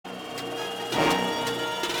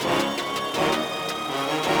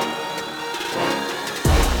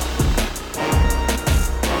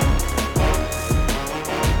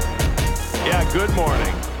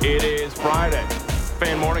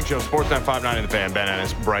Show, Sportsnet 590 The Fan, Ben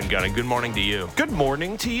Ennis, Brent Gunning. Good morning to you. Good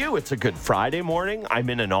morning to you. It's a good Friday morning. I'm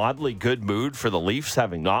in an oddly good mood for the Leafs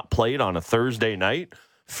having not played on a Thursday night.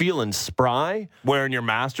 Feeling spry. Wearing your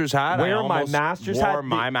Masters hat. Wearing my Masters hat. Wore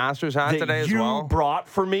my Masters hat today as well. You brought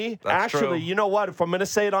for me. That's Actually, true. you know what? If I'm going to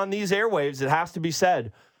say it on these airwaves, it has to be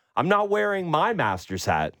said. I'm not wearing my Masters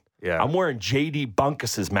hat. Yeah. I'm wearing J.D.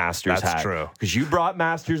 Bunkus's Masters hat. That's true. Because you brought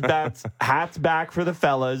Masters hats back for the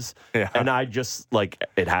fellas. Yeah. And I just,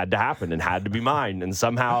 it had to happen and had to be mine. And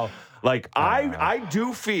somehow, I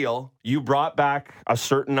do feel you brought back a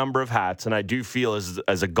certain number of hats. And I do feel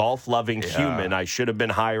as a golf-loving human, I should have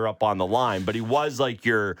been higher up on the line. But he was like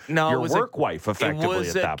your work wife, effectively,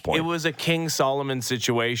 at that point. It was a King Solomon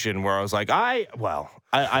situation where I was like, I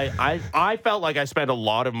felt like I spent a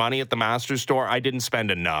lot of money at the Masters store. I didn't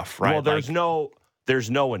spend enough, right? Well, there's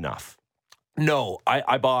no enough. No,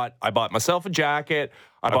 I bought myself a jacket.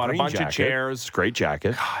 I bought a bunch of chairs. Great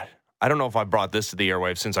jacket. God, I don't know if I brought this to the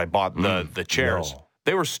airwaves since I bought the chairs. No.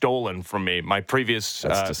 They were stolen from me. My previous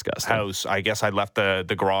house, I guess I left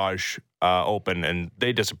the garage open and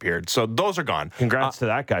they disappeared. So those are gone. Congrats to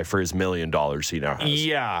that guy for his $1 million he now has.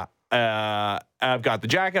 Yeah. I've got the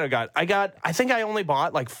jacket. I think I only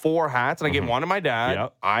bought like 4 hats and I gave one to my dad.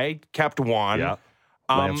 Yep. I kept one. Yeah.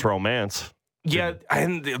 Lance Romance. Yeah,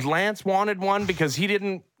 and Lance wanted one because he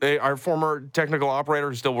didn't. Our former technical operator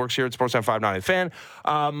who still works here at Sportsnet 590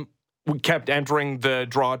 Fan, we kept entering the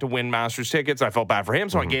draw to win Masters tickets. I felt bad for him,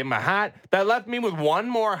 so I gave him a hat. That left me with one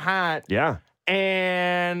more hat. Yeah.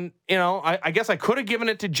 And, I guess I could have given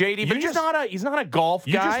it to JD, but he's not a golf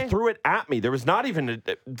guy. You just threw it at me. There was not even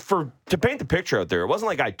to paint the picture out there. It wasn't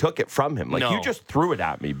like I took it from him. Like, you just threw it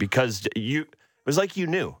at me because it was like you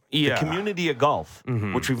knew. Yeah. The community of golf,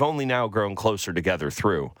 which we've only now grown closer together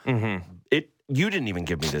through. You didn't even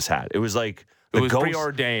give me this hat. It was like it was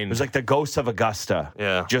preordained. It was like the ghost of Augusta.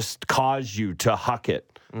 Yeah. Just caused you to huck it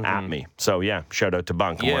at me. So yeah, shout out to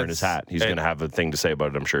Bunk. I'm wearing his hat. He's going to have a thing to say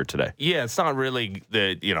about it, I'm sure, today. Yeah, it's not really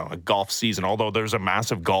a golf season, although there's a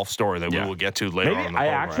massive golf story that we will get to later on in the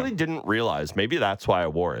program. I actually didn't realize. Maybe that's why I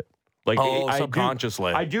wore it.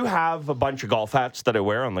 Subconsciously. I do have a bunch of golf hats that I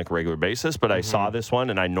wear on a regular basis, but I saw this one,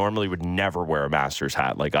 and I normally would never wear a Masters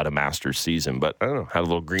hat, at a Masters season. But I don't know, had a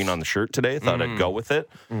little green on the shirt today. Thought I'd go with it.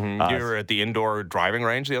 You were at the indoor driving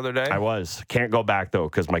range the other day? I was. Can't go back, though,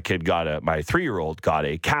 because my 3-year-old got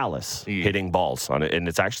a callus hitting balls on it, and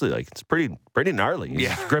it's actually, it's pretty gnarly.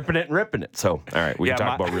 He's gripping it and ripping it. So, all right, we can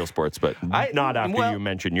talk about real sports, but not after you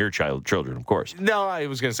mention your children, of course. No, I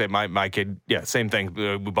was going to say my kid, same thing.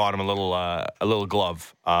 We bought him a little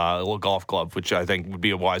glove, a little golf glove, which I think would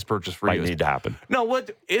be a wise purchase for you. Might need to happen. No,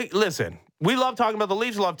 listen, we love talking about the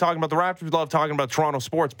Leafs, we love talking about the Raptors, we love talking about Toronto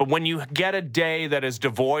sports, but when you get a day that is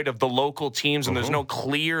devoid of the local teams and there's no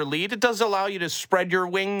clear lead, it does allow you to spread your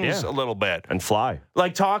wings a little bit. And fly.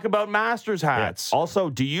 Talk about Masters hats. Yeah. Also,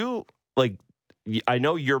 do you, I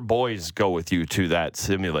know your boys go with you to that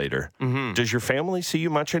simulator. Does your family see you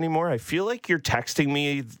much anymore? I feel like you're texting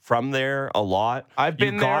me from there a lot. I've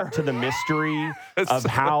been there. You got to the mystery of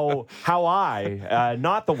how I,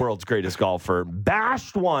 not the world's greatest golfer,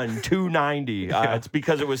 bashed one 290. It's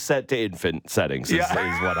because it was set to infant settings is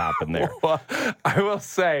what happened there. Well, I will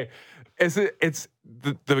say, it's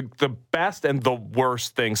the best and the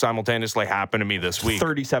worst thing simultaneously happened to me this week.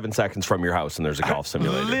 37 seconds from your house and there's a golf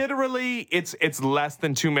simulator. Literally, it's less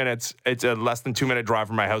than 2 minutes. It's a less than 2 minute drive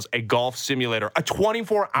from my house. A golf simulator, a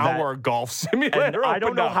 24-hour golf simulator. I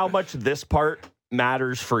don't know how much this part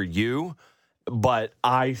matters for you, but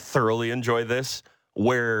I thoroughly enjoy this.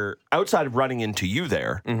 Where outside of running into you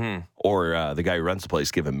there, or the guy who runs the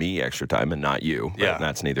place giving me extra time and not you, but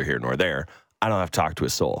that's neither here nor there. I don't have to talk to a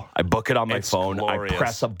soul. I book it on my phone. Glorious. I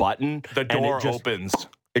press a button. The door opens.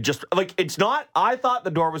 It just, it's not, I thought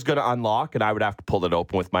the door was going to unlock and I would have to pull it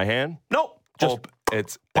open with my hand. Nope. Just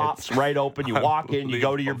It's pops right open. You walk in, you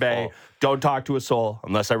go to your bay. Don't talk to a soul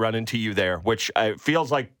unless I run into you there, which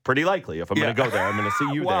feels like pretty likely. If I'm going to go there, I'm going to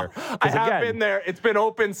see you there. I have been there. It's been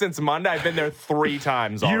open since Monday. I've been there 3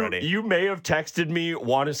 times already. You may have texted me,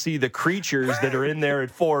 want to see the creatures that are in there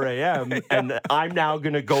at 4 a.m., and I'm now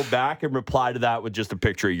going to go back and reply to that with just a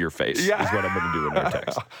picture of your face is what I'm going to do in our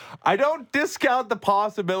text. I don't discount the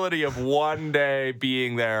possibility of one day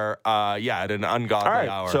being there, at an ungodly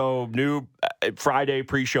hour. So new Friday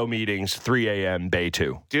pre-show meetings, 3 a.m., Bay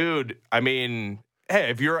 2. Dude, I mean, hey,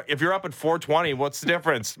 if you're up at 4:20, what's the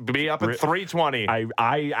difference? Be up at 3:20.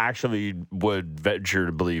 I actually would venture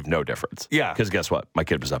to believe no difference. Yeah. Because guess what? My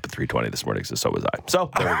kid was up at 3:20 this morning, so was I. So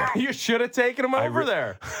there we go. You should have taken him over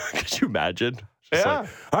there. Could you imagine? It's like,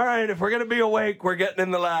 all right, if we're going to be awake, we're getting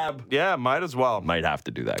in the lab. Yeah, might as well. Might have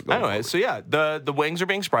to do that. Anyway, so yeah, the wings are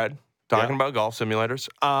being spread. Talking about golf simulators.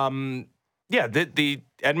 The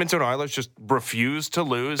Edmonton Oilers just refuse to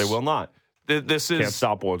lose. They will not. This is can't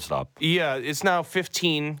stop, won't stop. Yeah, it's now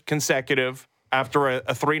 15 consecutive after a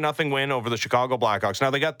 3-0 win over the Chicago Blackhawks. Now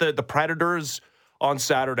they got the Predators on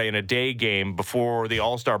Saturday in a day game before the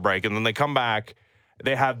All-Star break, and then they come back.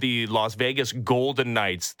 They have the Las Vegas Golden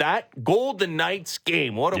Knights. That Golden Knights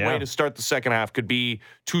game, what a way to start the second half, could be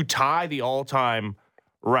to tie the all-time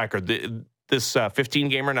record. This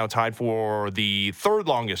 15-gamer now tied for the third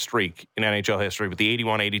longest streak in NHL history with the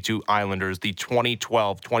 81-82 Islanders, the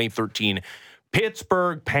 2012-2013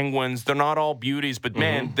 Pittsburgh Penguins. They're not all beauties, but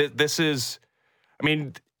man, this is, I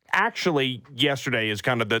mean, actually yesterday is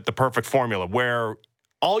kind of the perfect formula where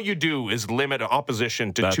all you do is limit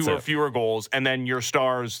opposition to two or fewer goals, and then your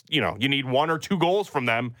stars, you need 1 or 2 goals from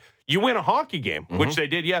them. You win a hockey game, which they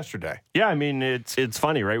did yesterday. Yeah, I mean, it's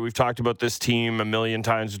funny, right? We've talked about this team a million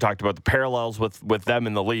times. We talked about the parallels with them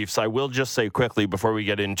and the Leafs. I will just say quickly before we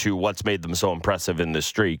get into what's made them so impressive in this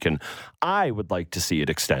streak, and I would like to see it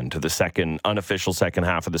extend to the unofficial second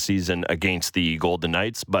half of the season against the Golden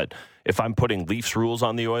Knights. But if I'm putting Leafs rules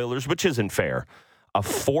on the Oilers, which isn't fair, a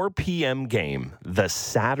 4 p.m. game the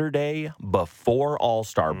Saturday before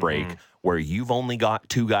All-Star break where you've only got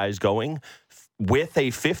 2 guys going with a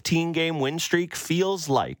 15-game win streak feels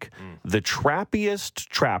like the trappiest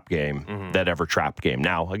trap game that ever trapped game.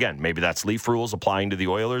 Now, again, maybe that's Leaf rules applying to the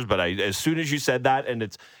Oilers, but as soon as you said that, and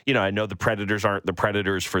it's, I know the Predators aren't the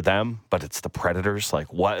Predators for them, but it's the Predators.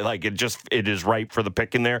 Like, what? Like, it is ripe for the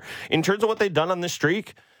picking there. In terms of what they've done on this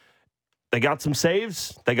streak, they got some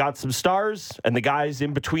saves, they got some stars, and the guys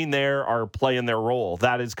in between there are playing their role.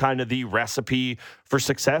 That is kind of the recipe for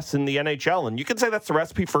success in the NHL. And you can say that's the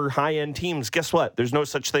recipe for high-end teams. Guess what? There's no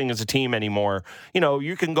such thing as a team anymore.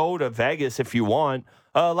 You can go to Vegas if you want.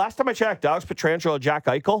 Last time I checked, Alex Pietrangelo, Jack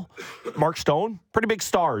Eichel, Mark Stone, pretty big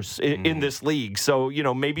stars in this league. So,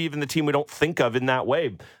 maybe even the team we don't think of in that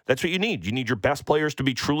way. That's what you need. You need your best players to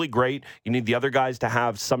be truly great. You need the other guys to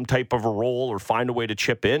have some type of a role or find a way to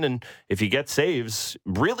chip in. And if you get saves,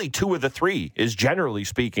 really 2 of the 3 is generally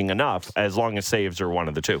speaking enough, as long as saves are 1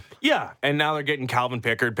 of the 2. Yeah, and now they're getting Calvin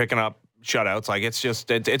Pickard picking up shutouts. Like,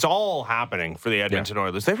 it's all happening for the Edmonton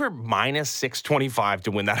Oilers. They were minus 625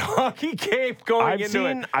 to win that hockey game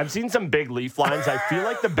I've seen some big Leaf lines. I feel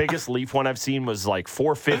like the biggest Leaf one I've seen was like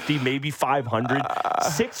 450, maybe 500.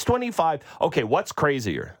 625. Okay, what's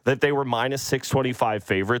crazier? That they were minus 625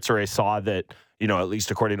 favorites, or I saw that, at least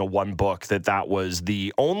according to one book, that was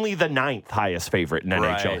only the 9th highest favorite in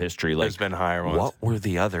NHL history. Like, there's been higher ones. What were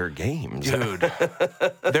the other games? Dude,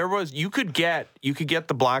 you could get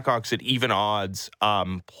the Blackhawks at even odds,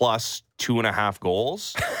 plus 2.5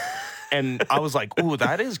 goals. And I was like, ooh,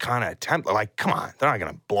 that is kind of tempting. Like, come on, they're not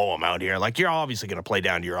going to blow them out here. Like, you're obviously going to play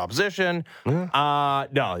down to your opposition. No,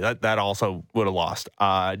 that also would have lost.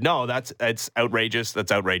 No, it's outrageous.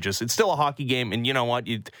 That's outrageous. It's still a hockey game, and you know what?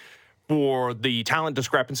 For the talent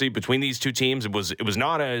discrepancy between these two teams, it was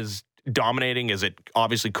not as dominating as it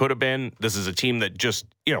obviously could have been. This is a team that just,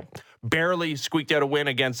 barely squeaked out a win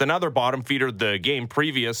against another bottom feeder the game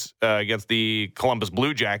previous against the Columbus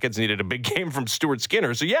Blue Jackets. Needed a big game from Stuart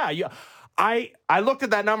Skinner. So, I looked at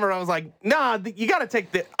that number and I was like, nah, you got to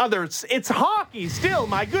take the others. It's hockey still,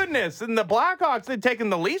 my goodness. And the Blackhawks, they've taken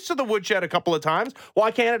the Leafs to the woodshed a couple of times. Why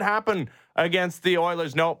can't it happen against the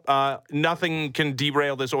Oilers? Nope. Nothing can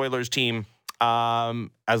derail this Oilers team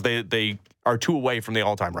as they are 2 away from the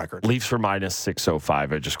all-time record. Leafs were minus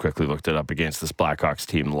 605. I just quickly looked it up against this Blackhawks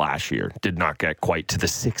team last year. Did not get quite to the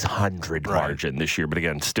 600 margin this year, but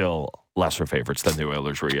again, still lesser favorites than the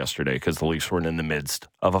Oilers were yesterday because the Leafs weren't in the midst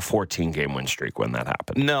of a 14-game win streak when that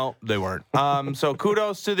happened. No, they weren't. So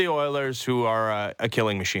kudos to the Oilers, who are a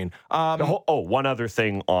killing machine. One other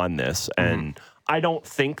thing on this, and I don't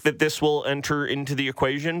think that this will enter into the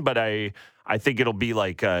equation, but I think it'll be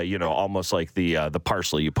like, almost like the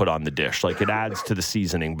parsley you put on the dish. Like, it adds to the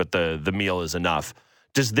seasoning, but the meal is enough.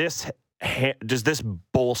 Does this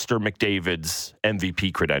bolster McDavid's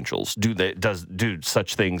MVP credentials? Do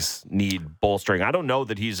such things need bolstering? I don't know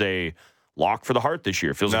that he's a lock for the Hart this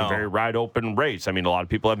year. Feels like a very wide open race. I mean, a lot of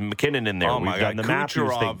people have McKinnon in there. Oh, We've done the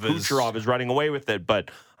Matthews thing. Kucherov is running away with it,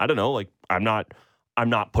 but I don't know. Like, I'm not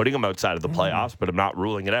putting him outside of the playoffs, but I'm not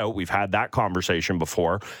ruling it out. We've had that conversation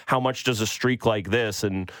before. How much does a streak like this,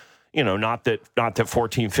 and not that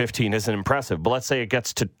 14-15 isn't impressive, but let's say it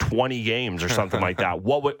gets to 20 games or something like that.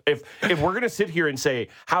 What would if we're going to sit here and say,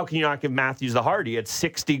 how can you not give Matthews the Hart? He had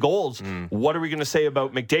 60 goals. What are we going to say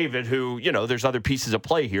about McDavid, who, there's other pieces of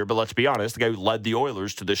play here, but let's be honest, the guy who led the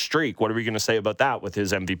Oilers to this streak, what are we going to say about that with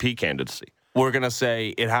his MVP candidacy? We're going to say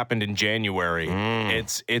it happened in January.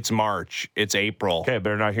 It's March. It's April. Okay,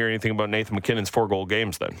 better not hear anything about Nathan McKinnon's 4-goal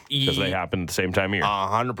games then, because they happened at the same time of year.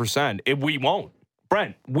 100%. We won't.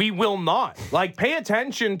 Brent, we will not. Pay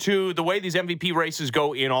attention to the way these MVP races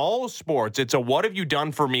go in all sports. It's a what have you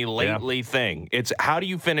done for me lately thing. It's how do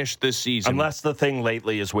you finish this season? Unless the thing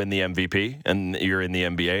lately is win the MVP and you're in the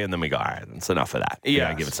NBA, and then we go, all right, that's enough of that.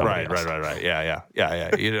 Yeah, give it somebody else. Right. Yeah.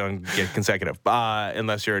 You don't get consecutive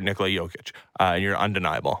unless you're Nikola Jokic and you're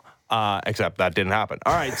undeniable. Except that didn't happen.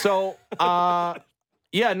 All right, so...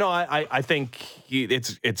 I think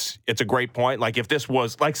it's a great point. If this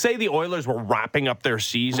was say the Oilers were wrapping up their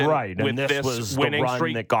season with and this was winning the run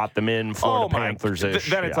streak that got them in Florida Panthers-ish.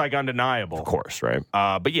 Then it's undeniable, of course, right?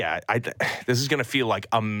 But this is going to feel like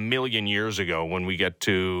a million years ago when we get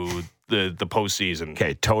to the postseason.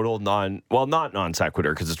 Okay, total not non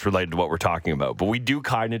sequitur because it's related to what we're talking about, but we do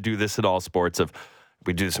kind of do this in all sports.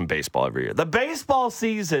 We do this in baseball every year. The baseball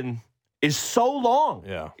season is so long.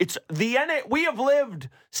 Yeah. It's we have lived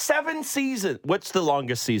 7 seasons. What's the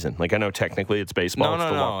longest season? I know technically it's baseball.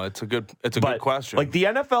 No. It's a good question. The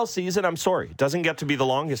NFL season, I'm sorry, it doesn't get to be the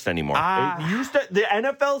longest anymore. The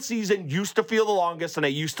NFL season used to feel the longest, and I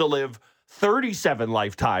used to live 37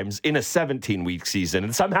 lifetimes in a 17-week season.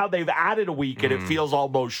 And somehow they've added a week, and it feels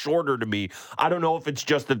almost shorter to me. I don't know if it's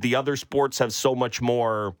just that the other sports have so much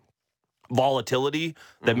more volatility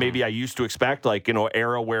that maybe I used to expect,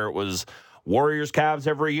 era where it was Warriors Cavs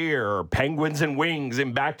every year or Penguins and Wings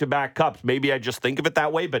in back-to-back cups. Maybe I just think of it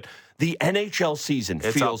that way, but the NHL season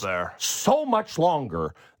feels so much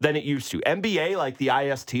longer than it used to. NBA, the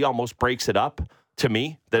IST almost breaks it up to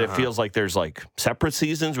me, that it feels like there's separate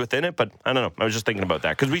seasons within it, but I don't know. I was just thinking about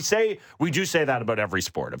that because we do say that about every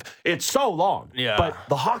sport. It's so long, but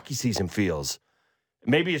the hockey season feels...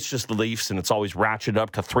 Maybe it's just the Leafs and it's always ratcheted up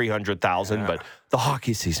to 300,000, but the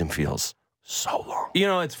hockey season feels so long.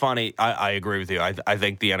 It's funny. I agree with you. I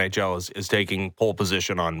think the NHL is taking pole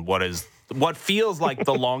position on what feels like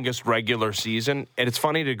the longest regular season. And it's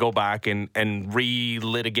funny to go back and relive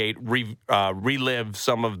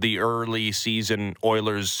some of the early season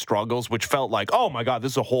Oilers struggles, which felt like, oh my God,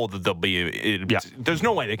 this is a hole that they'll be. There's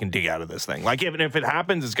no way they can dig out of this thing. Even if it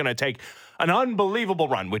happens, it's going to take an unbelievable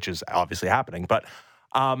run, which is obviously happening. But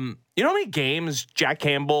you know how many games Jack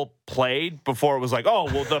Campbell played before it was the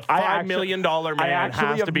 $5 million man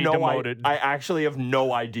has to be demoted? I actually have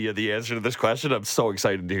no idea the answer to this question. I'm so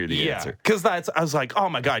excited to hear the answer. Because I was like, oh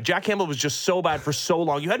my God, Jack Campbell was just so bad for so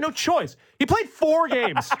long. You had no choice. He played 4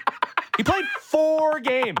 games. He played 4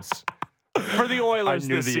 games for the Oilers I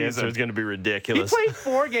knew this the season. answer was going to be ridiculous. He played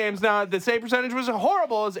 4 games. Now, the save percentage was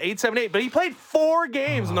horrible. It was 8.78, but he played 4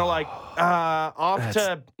 games, and they're like, off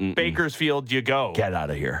to Bakersfield you go. Get out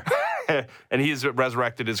of here. And he's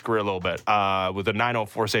resurrected his career a little bit with a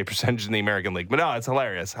 904 save percentage in the American League. But no, it's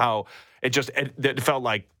hilarious how it felt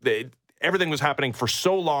like everything was happening for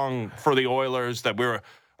so long for the Oilers that we're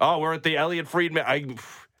at the Elliott Friedman.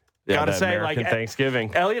 Gotta say, American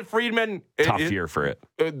Thanksgiving. Elliott Friedman, tough year for it.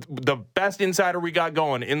 The best insider we got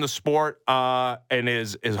going in the sport, and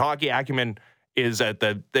his hockey acumen is at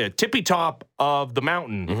the tippy top of the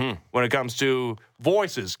mountain when it comes to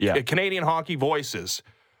voices, Canadian hockey voices.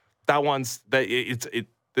 That one's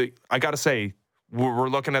I gotta say, we're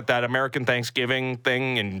looking at that American Thanksgiving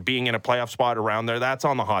thing and being in a playoff spot around there. That's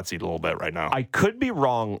on the hot seat a little bit right now. I could be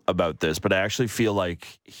wrong about this, but I actually feel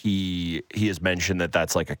like he has mentioned that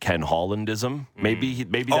that's like a Ken Hollandism. Maybe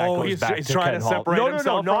that goes back he's to trying Ken to Holland. separate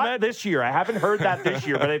himself not from it? this year. I haven't heard that this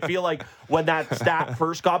year, but I feel like when that stat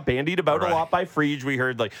first got bandied about a lot by Friedge, we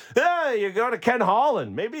heard you go to Ken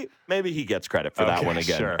Holland. Maybe he gets credit for that one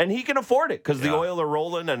again. Sure. And he can afford it because the Oil are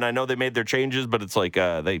rolling, and I know they made their changes, but it's like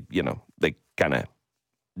they kind of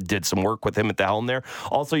did some work with him at the helm there.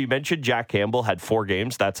 Also, you mentioned Jack Campbell had 4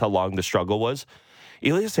 games. That's how long the struggle was.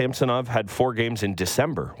 Ilya Samsonov had 4 games in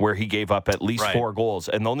December where he gave up at least 4 goals.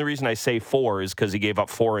 And the only reason I say 4 is because he gave up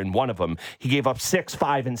 4 in one of them. He gave up 6,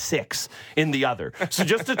 5, and 6 in the other. So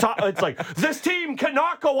just to talk, it's like, this team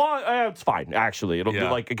cannot go on. It's fine, actually. It'll be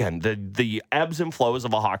again, the ebbs and flows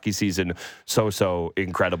of a hockey season so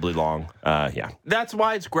incredibly long. That's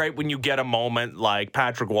why it's great when you get a moment like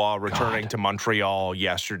Patrick Waugh returning to Montreal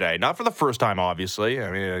yesterday. Not for the first time, obviously. I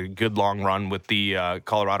mean, a good long run with the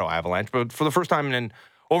Colorado Avalanche, but for the first time in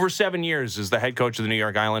over 7 years as the head coach of the New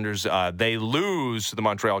York Islanders. They lose to the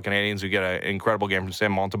Montreal Canadiens, who get an incredible game from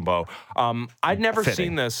Sam Montembeault. I'd never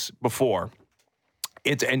seen this before.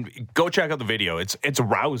 And go check out the video. It's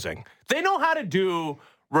rousing. They know how to do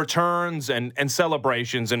returns and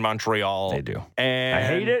celebrations in Montreal. They do. And I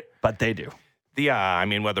hate it, but they do. Yeah, I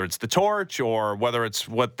mean, whether it's the torch or whether it's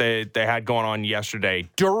what they had going on yesterday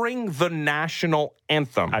during the national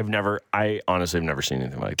anthem. I honestly have never seen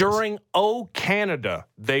anything like this. During O Canada,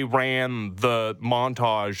 they ran the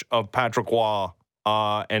montage of Patrick Roy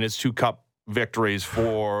and his 2 cup victories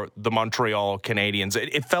for the Montreal Canadiens.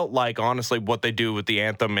 It felt like, honestly, what they do with the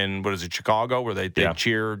anthem in, Chicago, where they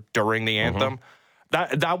cheer during the anthem.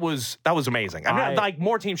 That was amazing. I mean, like,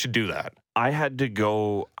 more teams should do that. I had to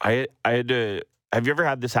go. I had to. Have you ever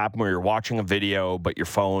had this happen where you're watching a video, but your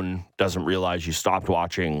phone doesn't realize you stopped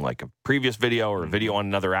watching like a previous video or a video on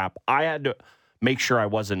another app? I had to make sure I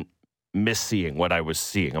wasn't misseeing what I was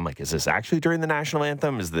seeing. I'm like, is this actually during the national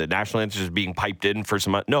anthem? Is the national anthem just being piped in for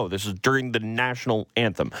some? No, this is during the national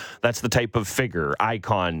anthem. That's the type of figure,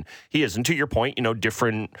 icon he is. And to your point,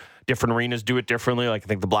 different arenas do it differently. Like, I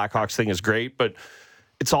think the Blackhawks thing is great, but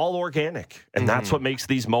it's all organic. And that's what makes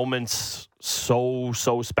these moments so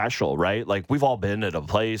special, right? Like, we've all been at a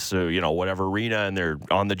place, whatever arena, and they're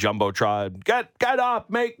on the Jumbotron, get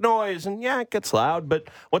up, make noise. And yeah, it gets loud, but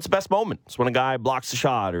what's the best moment? It's when a guy blocks a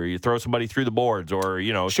shot, or you throw somebody through the boards, or,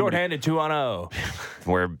 shorthanded 2-0.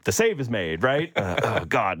 Where the save is made, right? Oh,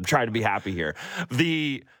 God, I'm trying to be happy here.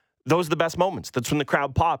 Those are the best moments. That's when the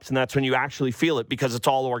crowd pops, and that's when you actually feel it because it's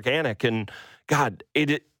all organic. And, God,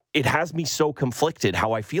 it has me so conflicted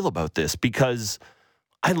how I feel about this, because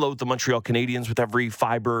I loathe the Montreal Canadiens with every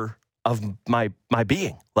fiber of my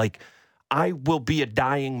being. Like, I will be a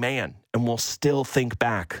dying man and will still think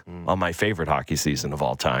back on my favorite hockey season of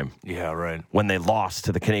all time. Yeah, right. When they lost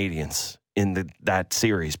to the Canadiens in that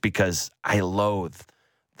series, because I loathe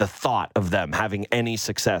the thought of them having any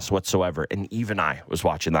success whatsoever. And even I was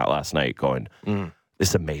watching that last night going, this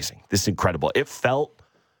is amazing. This is incredible. It felt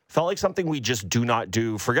like something we just do not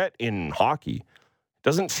do. Forget in hockey.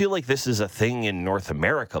 Doesn't feel like this is a thing in North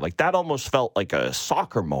America. Like, that almost felt like a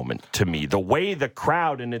soccer moment to me. The way the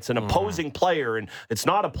crowd, and it's an opposing player, and it's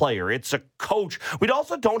not a player, it's a coach. We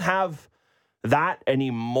also don't have that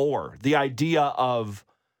anymore. The idea of,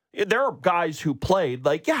 there are guys who played,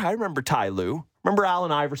 like, yeah, I remember Ty Lue. Remember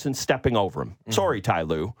Allen Iverson stepping over him. Sorry, Ty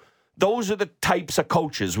Lue. Those are the types of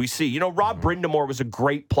coaches we see. Rob Brindamore was a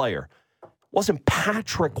great player. Wasn't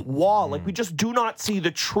Patrick Roy. Like, we just do not see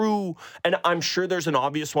the true, and I'm sure there's an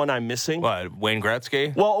obvious one I'm missing. What, Wayne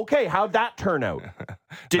Gretzky? Well, okay, how'd that turn out?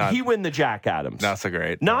 Did he win the Jack Adams? Not so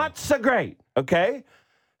great. Not so great, okay?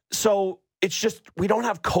 So it's just, we don't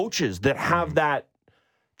have coaches that have that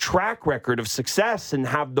track record of success and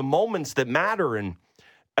have the moments that matter. And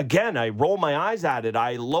again, I roll my eyes at it.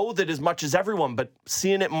 I loathe it as much as everyone, but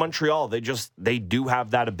seeing it in Montreal, they do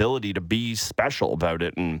have that ability to be special about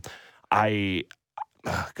it. And I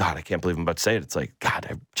can't believe I'm about to say it. It's like, God,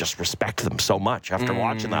 I just respect them so much after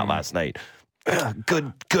watching that last night.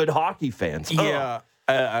 Good hockey fans. Yeah.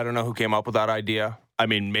 I don't know who came up with that idea. I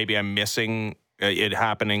mean, maybe I'm missing it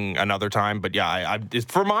happening another time, but yeah,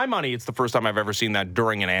 for my money, it's the first time I've ever seen that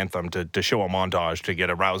during an anthem to show a montage to get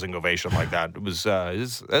a rousing ovation like that. It was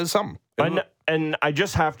something. And I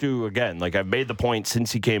just have to, again, like, I've made the point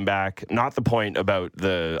since he came back, not the point about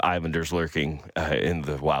the Islanders lurking in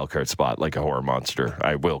the wildcard spot like a horror monster.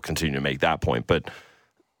 I will continue to make that point. But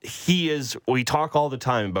we talk all the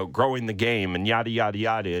time about growing the game and yada, yada,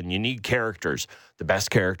 yada, and you need characters. The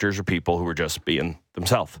best characters are people who are just being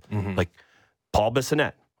themselves. Like Paul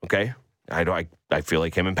Bissonnette, okay? I feel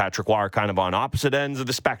like him and Patrick Roy are kind of on opposite ends of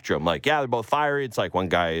the spectrum. Like, yeah, they're both fiery. It's like one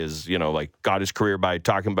guy is, got his career by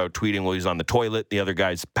talking about tweeting while he's on the toilet. The other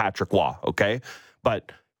guy's Patrick Roy, okay?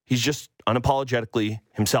 But he's just unapologetically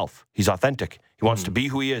himself. He's authentic. He wants to be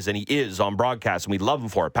who he is, and he is on broadcast, and we love him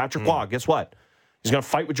for it. Patrick Roy, guess what? He's going to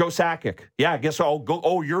fight with Joe Sakic. Yeah, guess what?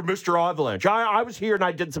 You're Mr. Avalanche. I was here, and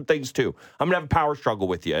I did some things, too. I'm going to have a power struggle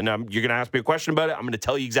with you, and you're going to ask me a question about it. I'm going to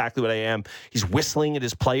tell you exactly what I am. He's whistling at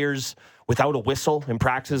his players without a whistle in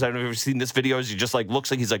practice. I don't know if you've seen this video. He just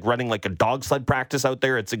looks like he's running like a dog sled practice out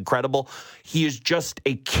there. It's incredible. He is just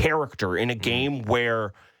a character in a game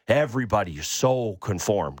where everybody is so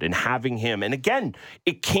conformed, and having him. And again,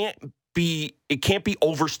 it can't be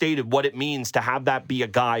overstated what it means to have that be a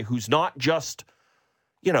guy who's not just,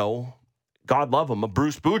 God love him, a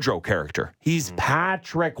Bruce Boudreau character. He's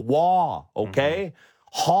Patrick Roy, okay?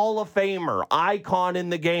 Hall of Famer, icon in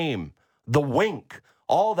the game, the wink,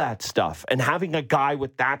 all that stuff. And having a guy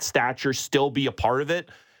with that stature still be a part of it,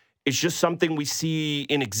 It's just something we see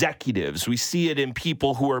in executives. We see it in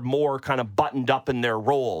people who are more kind of buttoned up in their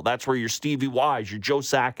role. That's where your Stevie Y's, your Joe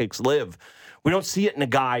Sakic's live. We don't see it in a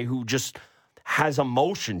guy who just has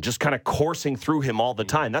emotion just kind of coursing through him all the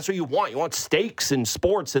time. That's what you want. You want stakes in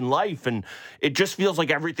sports and life, and it just feels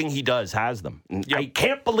like everything he does has them. Yep. I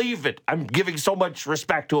can't believe it. I'm giving so much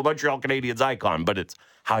respect to a Montreal Canadiens icon, but it's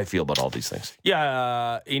how I feel about all these things.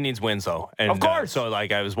 Yeah, he needs wins, though. And, of course. So,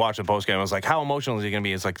 like, I was watching the postgame. I was like, how emotional is he going to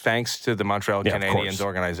be? It's like, thanks to the Montreal Canadiens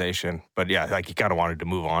organization. But, yeah, like, he kind of wanted to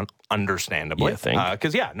move on, understandably.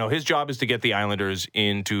 Because, his job is to get the Islanders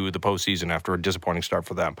into the postseason after a disappointing start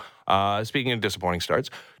for them. Speaking of disappointing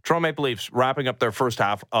starts, Toronto Maple Leafs wrapping up their first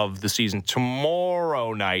half of the season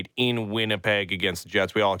tomorrow night in Winnipeg against the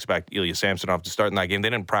Jets. We all expect Ilya Samsonov to start in that game. They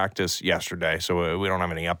didn't practice yesterday, so we don't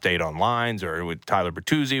have any update on lines or with Tyler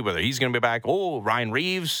Bertuzzi, whether he's going to be back. Oh, Ryan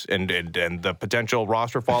Reeves and the potential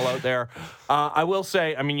roster fallout there. I will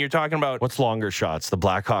say, I mean, you're talking about... What's longer shots, the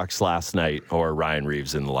Blackhawks last night or Ryan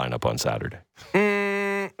Reeves in the lineup on Saturday?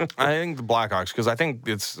 I think the Blackhawks, because I think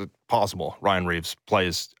it's possible Ryan Reeves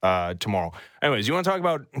plays tomorrow. Anyways, you want to talk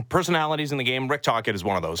about personalities in the game? Rick Tocchet is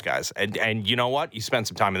one of those guys. And you know what? You spent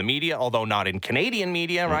some time in the media, although not in Canadian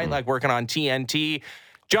media, right? Like working on TNT.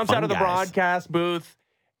 Jumps out of the broadcast booth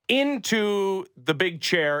into the big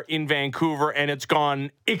chair in Vancouver, and it's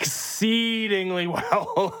gone exceedingly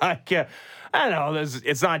well. I don't know.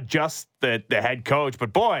 It's not just the head coach,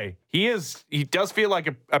 but boy, he does feel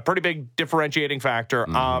like a pretty big differentiating factor.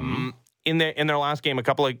 In their last game a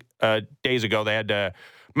couple of days ago, they had to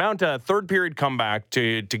mount a third period comeback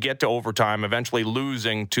to get to overtime, eventually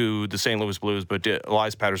losing to the St. Louis Blues. But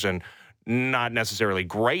Elias Pettersson, not necessarily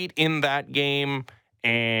great in that game.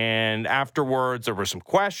 And afterwards, there were some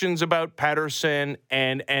questions about Pettersson,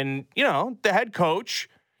 and the head coach,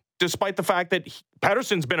 despite the fact that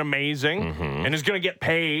Pettersson's been amazing and is going to get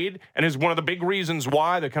paid and is one of the big reasons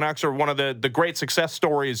why the Canucks are one of the great success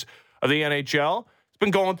stories of the NHL. He's been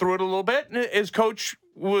going through it a little bit, and his coach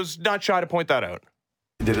was not shy to point that out.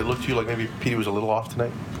 Did it look to you like maybe Petey was a little off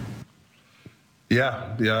tonight?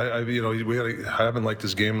 Yeah. I haven't liked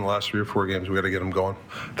this game in the last 3 or 4 games. We got to get him going.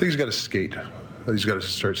 I think he's got to skate. He's got to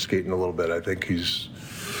start skating a little bit. I think he's...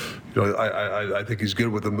 I think he's good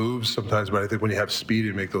with the moves sometimes, but I think when you have speed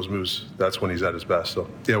and make those moves, that's when he's at his best. So,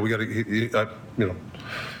 yeah, we got to,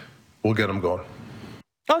 we'll get him going.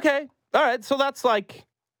 Okay. All right. So that's like,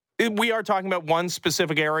 we are talking about one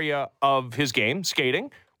specific area of his game, skating,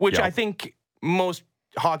 which I think most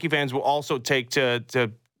hockey fans will also take to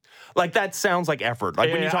like, that sounds like effort.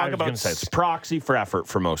 Like when you talk about, it's proxy for effort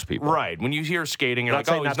for most people. Right. When you hear skating, you're like,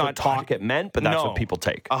 oh, he's not talk it meant, but that's what people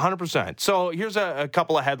take. 100%. So here's a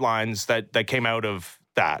couple of headlines that came out of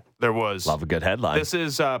that. There was... Love a good headline. This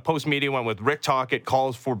is Post Media went with Rick Tocchet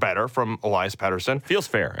calls for better from Elias Pettersson. Feels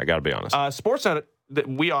fair, I got to be honest. Sportsnet that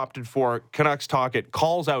we opted for, Canucks Tocchet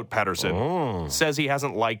calls out Pettersson, says he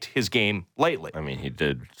hasn't liked his game lately. I mean, he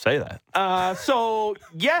did say that. So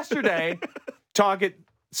yesterday, Tocchet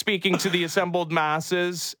speaking to the assembled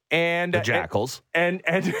masses and the Jackals and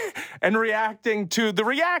reacting to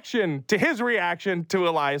his reaction to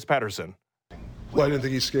Elias Pettersson. Well, I didn't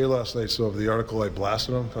think he skated last night, so if the article I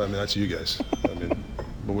blasted him, I mean, that's you guys. But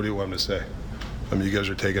what do you want him to say? I mean, you guys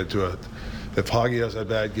are taking it to if Hoggy has a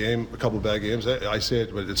bad game, a couple of bad games, I say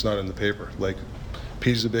it, but it's not in the paper. Like,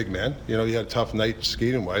 P's a big man. He had a tough night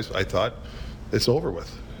skating-wise. I thought it's over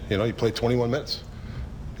with. He played 21 minutes.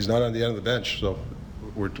 He's not on the end of the bench, so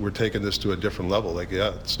we're taking this to a different level. Like,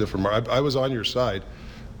 yeah, it's different. I was on your side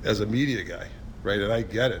as a media guy, right? And I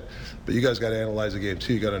get it. But you guys got to analyze the game,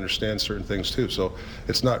 too. You got to understand certain things, too. So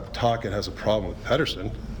it's not Tocchet has a problem with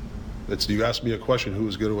Pettersson. You asked me a question, who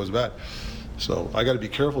was good or was bad. So I got to be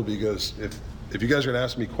careful, because if you guys are going to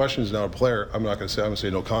ask me questions now, a player, I'm not going to say, I'm going to say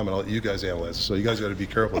no comment. I'll let you guys analyze it. So you guys got to be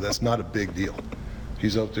careful. That's not a big deal.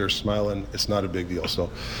 He's out there smiling. It's not a big deal.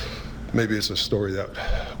 So maybe it's a story that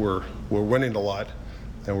we're winning a lot,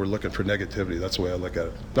 and we're looking for negativity. That's the way I look at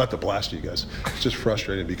it. Not to blast you guys. It's just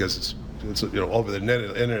frustrating because it's over the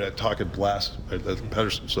internet talking blast at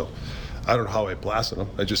Pettersson. So I don't know how I blasted him.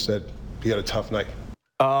 I just said he had a tough night.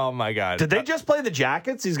 Oh, my God. Did they just play the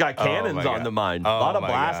Jackets? He's got cannons on the mind. A lot of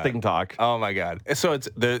blasting talk. Oh, my God. So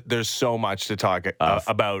there's so much to talk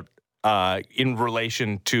about in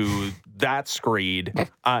relation to that screed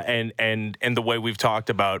and the way we've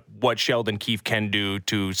talked about what Sheldon Keefe can do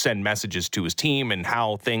to send messages to his team and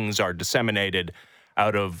how things are disseminated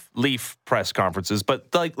out of Leaf press conferences. But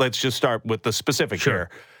let's just start with the specific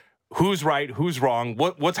here. who's right, who's wrong,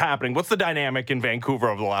 what's happening, what's the dynamic in Vancouver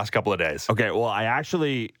over the last couple of days? Okay, well, I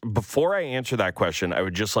actually, before I answer that question, I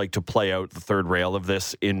would just like to play out the third rail of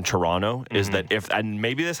this in Toronto, is that and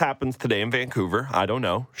maybe this happens today in Vancouver, I don't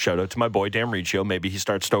know. Shout out to my boy Dan Riccio. Maybe he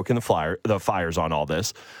starts stoking the fires on all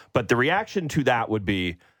this. But the reaction to that would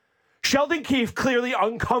be, Sheldon Keefe clearly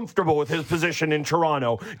uncomfortable with his position in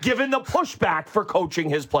Toronto, given the pushback for coaching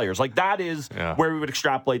his players. Like, that is where we would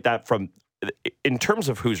extrapolate that from. In terms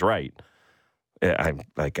of who's right, I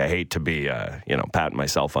hate to be, patting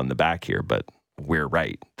myself on the back here, but we're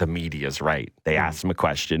right. The media's right. They asked him a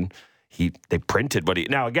question. They printed what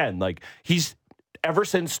now again, like, he's ever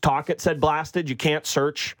since Tocchet said blasted, you can't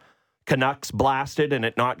search Canucks blasted and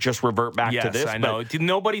it not just revert back to this. Yes, I know.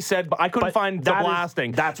 Nobody said, but I couldn't find the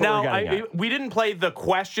blasting. That's what we're getting at. We didn't play the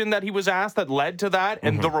question that he was asked that led to that,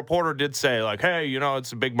 and the reporter did say, like, hey,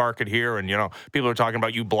 it's a big market here, and, people are talking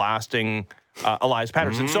about you blasting Elias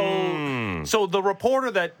Pettersson. So the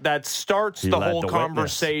reporter that starts the whole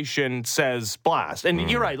conversation says blast. And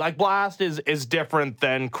you're right, like, blast is different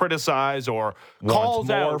than criticize or calls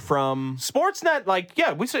more out. From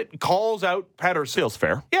Sportsnet, we said calls out Pettersson. Feels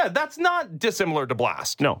fair. Yeah, that's not dissimilar to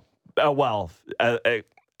blast. No.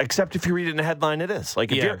 Except if you read it in a headline, it is. Like,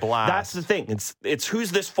 blast. That's the thing. It's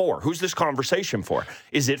who's this for? Who's this conversation for?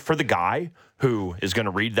 Is it for the guy who is going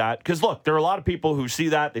to read that? Because, look, there are a lot of people who see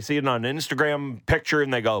that. They see it on an Instagram picture,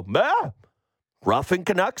 and they go, rough in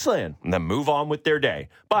Canucks land, and then move on with their day.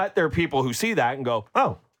 But there are people who see that and go,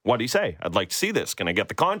 oh, what do you say? I'd like to see this. Can I get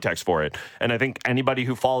the context for it? And I think anybody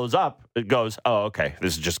who follows up, it goes, oh, okay,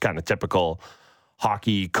 this is just kind of typical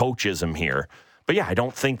hockey coachism here. But yeah, I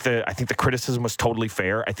think the criticism was totally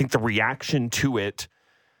fair. I think the reaction to it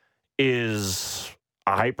is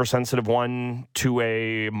a hypersensitive one to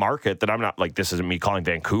a market that I'm not, like, this isn't me calling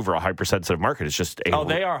Vancouver a hypersensitive market. It's just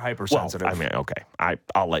they are hypersensitive. Well, I mean, okay,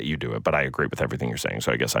 I'll let you do it, but I agree with everything you're saying,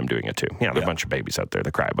 so I guess I'm doing it too. There are a bunch of babies out there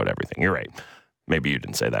that cry about everything. You're right. Maybe you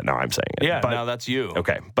didn't say that. Now I'm saying it. Yeah, but, now that's you.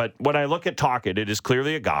 Okay, but when I look at Tocchet, it is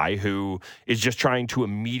clearly a guy who is just trying to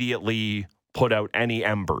immediately put out any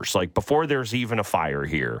embers. Like, before there's even a fire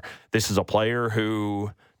here, this is a player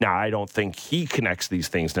who, now I don't think he connects these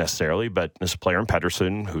things necessarily, but this player in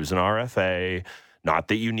Pettersson, who's an RFA, not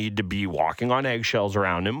that you need to be walking on eggshells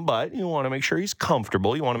around him, but you want to make sure he's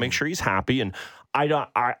comfortable. You want to make sure he's happy. And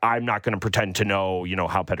I'm not going to pretend to know,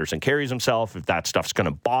 how Pettersson carries himself, if that stuff's going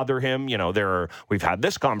to bother him. We've had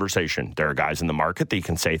this conversation. There are guys in the market that you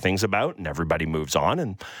can say things about, and everybody moves on.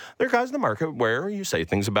 And there are guys in the market where you say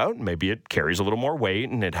things about, and maybe it carries a little more weight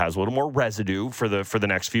and it has a little more residue for the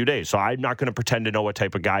next few days. So I'm not going to pretend to know what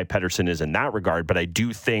type of guy Pettersson is in that regard, but I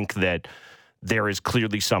do think that there is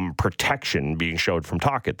clearly some protection being showed from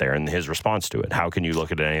Tocchet there in his response to it. How can you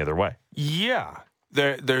look at it any other way? Yeah.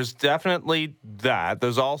 There's definitely that.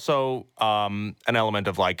 There's also an element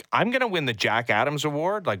of, like, I'm going to win the Jack Adams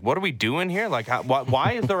Award. Like, what are we doing here? Like,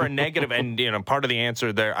 why is there a negative? And, part of the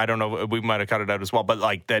answer there, I don't know, we might have cut it out as well, but,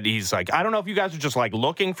 like, that he's like, I don't know if you guys are just, like,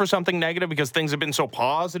 looking for something negative because things have been so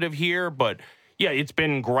positive here, but yeah, it's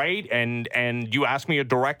been great. And you asked me a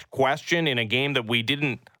direct question in a game that we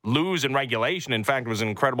didn't lose in regulation. In fact, it was an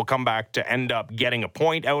incredible comeback to end up getting a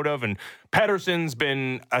point out of. And Pettersson's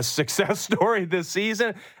been a success story this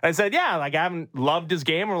season. I said, yeah, like, I haven't loved his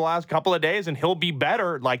game over the last couple of days, and he'll be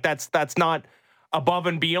better. Like, that's not above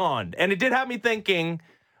and beyond. And it did have me thinking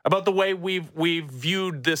about the way we've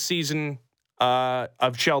viewed this season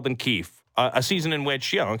of Sheldon Keefe. A season in which,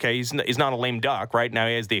 he's not a lame duck. Right now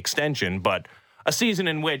he has the extension, but a season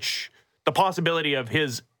in which the possibility of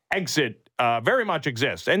his exit very much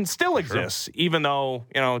exists and still exists, even though,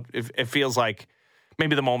 it feels like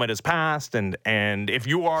maybe the moment has passed. And if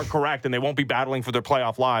you are correct and they won't be battling for their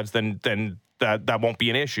playoff lives, then that won't be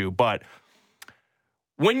an issue. But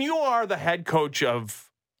when you are the head coach of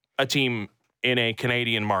a team in a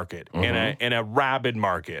Canadian market, in a rabid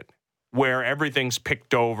market, where everything's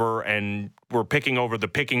picked over and we're picking over the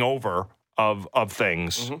picking over of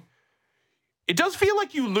things, it does feel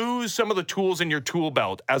like you lose some of the tools in your tool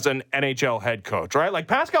belt as an NHL head coach, right? Like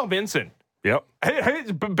Pascal Vincent. Yep.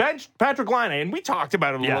 Benched Patrick Laine, and we talked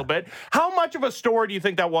about it a little bit. How much of a story do you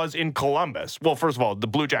think that was in Columbus? Well, first of all, the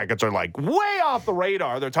Blue Jackets are, like, way off the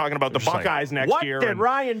radar. They're talking about the Buckeyes next year. What did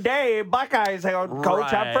Ryan Day, Buckeyes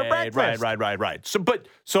coach, have for breakfast? Right.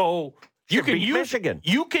 So you can use Michigan.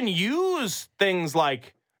 You can use things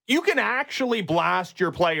like, you can actually blast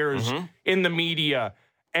your players in the media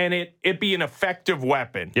and it be an effective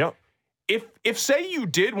weapon. Yep. If say you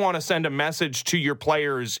did want to send a message to your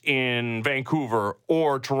players in Vancouver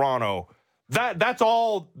or Toronto That's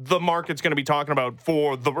all the market's going to be talking about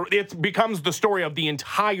it becomes the story of the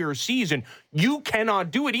entire season. You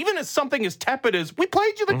cannot do it. Even as something as tepid as we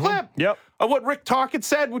played you the clip of what Rick Tocchet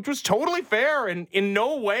said, which was totally fair and in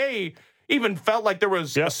no way even felt like there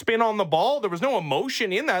was a spin on the ball. There was no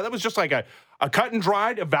emotion in that. That was just like a cut and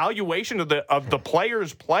dried evaluation of the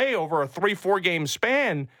players' play over a 3-4 game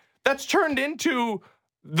span. That's turned into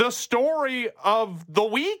the story of the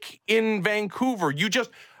week in Vancouver.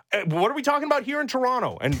 What are we talking about here in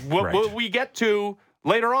Toronto? And what will we get to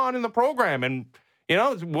later on in the program? And,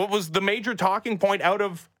 what was the major talking point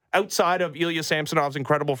outside of Ilya Samsonov's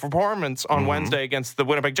incredible performance on Wednesday against the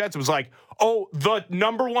Winnipeg Jets? It was like, the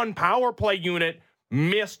number one power play unit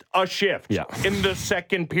missed a shift in the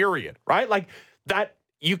second period, right? Like that,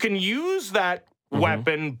 you can use that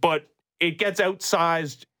weapon, but it gets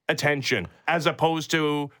outsized attention as opposed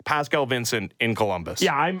to Pascal Vincent in Columbus.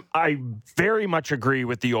 Yeah, I very much agree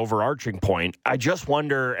with the overarching point. I just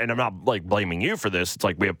wonder, and I'm not like blaming you for this. It's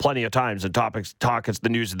like we have plenty of times and talk is the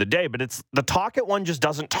news of the day, but it's the Tocchet one just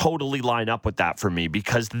doesn't totally line up with that for me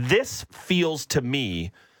because this feels to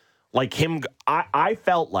me like him. I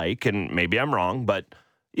felt like, and maybe I'm wrong, but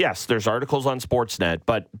yes, there's articles on Sportsnet,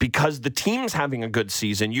 but because the team's having a good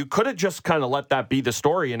season, you could have just kind of let that be the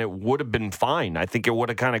story and it would have been fine. I think it would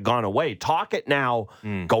have kind of gone away. Tocchet now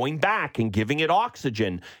going back and giving it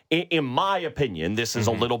oxygen, in my opinion, this is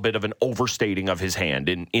a little bit of an overstating of his hand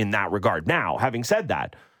in that regard. Now, having said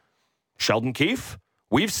that, Sheldon Keefe,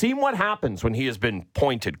 we've seen what happens when he has been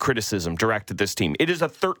pointed criticism directed at this team. It is a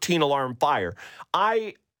 13-alarm fire.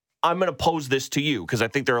 I'm going to pose this to you because I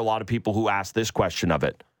think there are a lot of people who ask this question of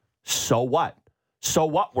it. So what? So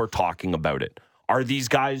what we're talking about it?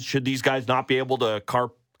 Should these guys not be able to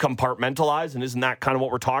compartmentalize? And isn't that kind of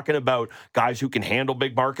what we're talking about? Guys who can handle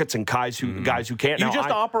big markets and guys who can't. You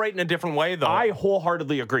operate in a different way, though. I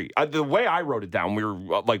wholeheartedly agree. The way I wrote it down, we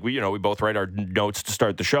were like, we both write our notes to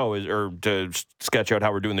start the show or to sketch out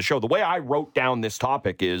how we're doing the show. The way I wrote down this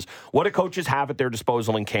topic is what do coaches have at their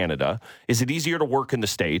disposal in Canada? Is it easier to work in the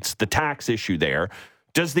States? The tax issue there.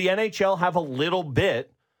 Does the NHL have a little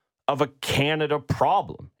bit of a Canada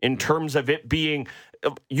problem in terms of it being,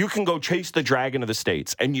 you can go chase the dragon of the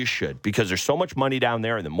States, and you should, because there's so much money down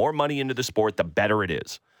there, and the more money into the sport, the better it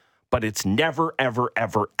is. But it's never, ever,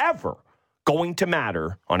 ever, ever going to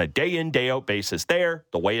matter on a day-in, day-out basis there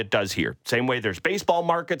the way it does here. Same way there's baseball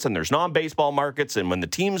markets and there's non-baseball markets, and when the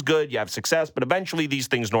team's good, you have success, but eventually these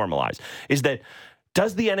things normalize.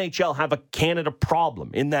 Does the NHL have a Canada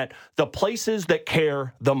problem in that the places that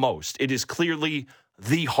care the most, it is clearly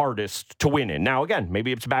the hardest to win in? Now, again,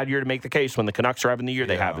 maybe it's a bad year to make the case when the Canucks are having the year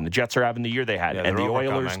they have and the Jets are having the year they had, and the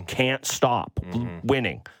Oilers can't stop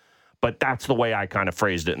winning. But that's the way I kind of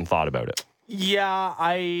phrased it and thought about it. Yeah,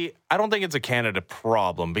 I don't think it's a Canada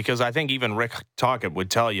problem because I think even Rick Tocchet would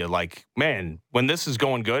tell you, like, man, when this is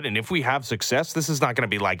going good and if we have success, this is not going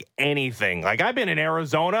to be like anything. Like, I've been in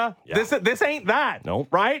Arizona. Yeah. This ain't that. Nope.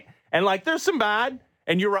 Right? And, like, there's some bad.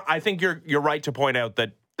 And I think you're right to point out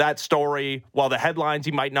that story, while the headlines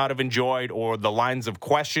he might not have enjoyed or the lines of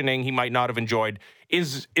questioning he might not have enjoyed,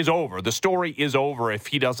 is over. The story is over if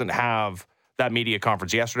he doesn't have that media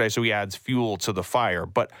conference yesterday, so he adds fuel to the fire.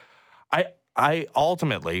 But I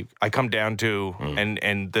ultimately come down to,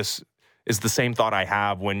 and this is the same thought I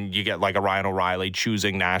have when you get like a Ryan O'Reilly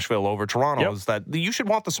choosing Nashville over Toronto, is that you should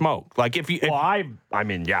want the smoke. Like I'm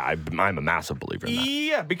a massive believer in that.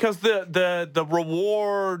 Yeah, because the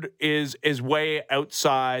reward is way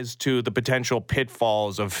outsized to the potential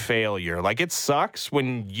pitfalls of failure. Like, it sucks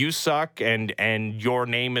when you suck and your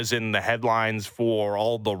name is in the headlines for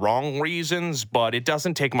all the wrong reasons, but it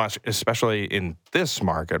doesn't take much, especially in this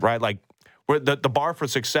market, right? Like, where the bar for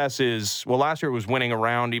success is, well, last year it was winning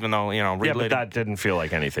around, even though, but that didn't feel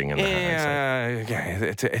like anything in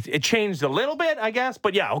it changed a little bit, I guess.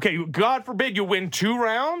 But yeah, okay, God forbid you win 2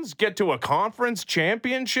 rounds, get to a conference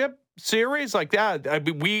championship series like that.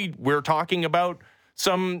 We're talking about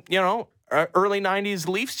some, early 90s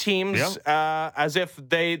Leafs teams as if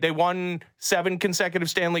they won 7 consecutive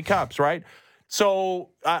Stanley Cups, right?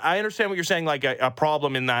 So I understand what you're saying, like a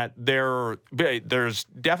problem in that there's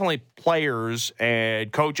definitely players and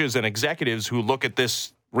coaches and executives who look at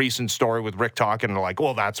this recent story with Rick Tocchet and are like,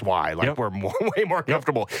 well, that's why. Like, we're way more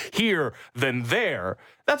comfortable here than there.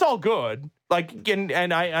 That's all good. Like,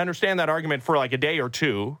 and I understand that argument for like a day or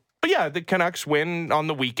two. But yeah, the Canucks win on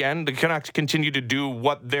the weekend. The Canucks continue to do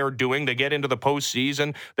what they're doing. They get into the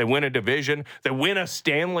postseason. They win a division. They win a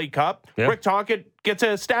Stanley Cup. Yep. Rick Tocchet gets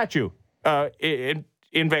a statue in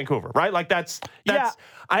Vancouver, right? Like that's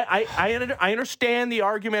I understand the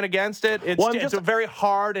argument against it. It's very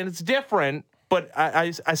hard and it's different, but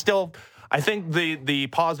I still I think the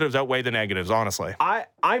positives outweigh the negatives, honestly.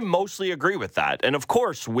 I mostly agree with that. And of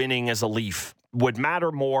course, winning as a Leaf would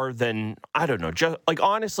matter more than, I don't know,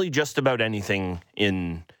 honestly, just about anything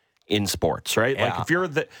in sports, right? Yeah. Like if you're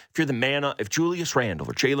the man, if Julius Randle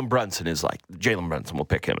or Jalen Brunson is like, Jalen Brunson will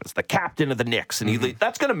pick him as the captain of the Knicks, and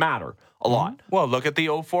that's going to matter a lot. Well, look at the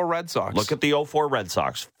 04 Red Sox. Look at the 04 Red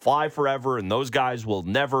Sox. Fly forever, and those guys will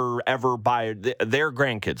never, ever buy, their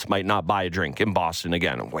grandkids might not buy a drink in Boston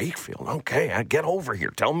again. And Wakefield, okay, get over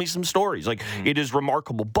here. Tell me some stories. Like, it is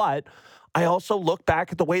remarkable. But I also look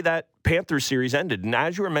back at the way that Panthers series ended. And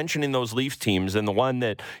as you were mentioning those Leafs teams and the one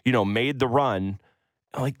that, made the run,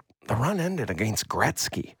 like, the run ended against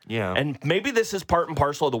Gretzky. Yeah. And maybe this is part and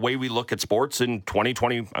parcel of the way we look at sports in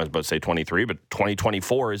 2020, I was about to say 23, but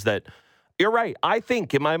 2024 is that, you're right. I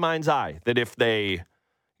think in my mind's eye that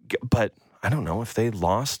but I don't know, if they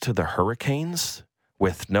lost to the Hurricanes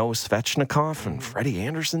with no Svechnikov and Freddie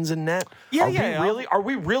Anderson's in net. Are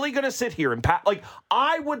we really going to sit here and pat? Like,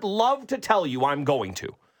 I would love to tell you I'm going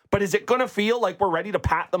to, but is it going to feel like we're ready to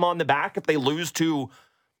pat them on the back if they lose to,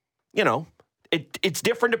 It's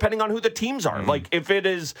different depending on who the teams are. Like, if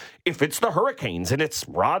it's the Hurricanes and it's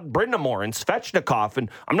Rod Brind'Amour and Svechnikov, and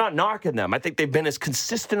I'm not knocking them. I think they've been as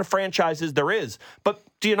consistent a franchise as there is. But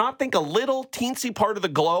do you not think a little teensy part of the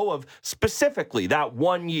glow of specifically that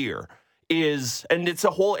 1 year is, and it's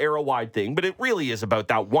a whole era-wide thing, but it really is about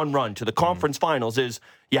that one run to the conference finals, is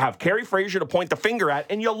you have Kerry Fraser to point the finger at,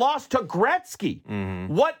 and you lost to Gretzky.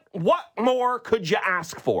 What more could you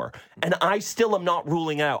ask for? And I still am not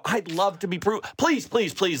ruling out. I'd love to be proved. Please,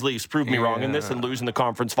 Leafs, prove me wrong in this and lose in the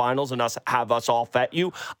conference finals and have us all fet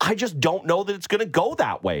you. I just don't know that it's going to go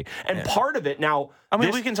that way. And part of it now, I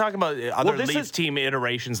mean, we can talk about other Leafs team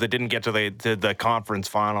iterations that didn't get to the conference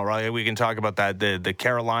final, right? We can talk about that the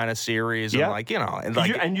Carolina series,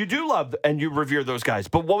 and you do love and you revere those guys.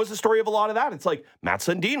 But what was the story of a lot of that? It's like Matt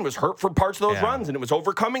Sundin was hurt for parts of those runs, and it was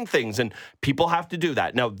overcoming things, and people have to do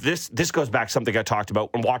that. Now, this goes back to something I talked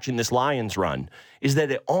about when watching this Lions run, is that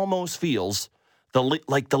it almost feels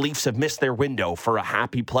like the Leafs have missed their window for a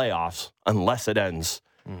happy playoffs unless it ends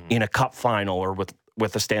in a cup final or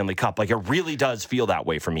with a Stanley Cup. Like, it really does feel that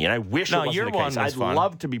way for me, and I wish it wasn't the case. I'd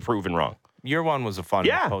love to be proven wrong. Year one was a fun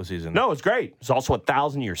postseason. No, it's great. It's also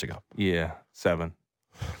 1,000 years ago. Yeah, 7.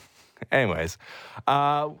 Anyways,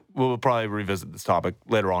 we'll probably revisit this topic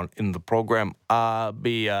later on in the program.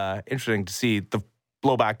 Be interesting to see the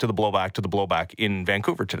blowback to the blowback to the blowback in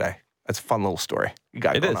Vancouver today. That's a fun little story you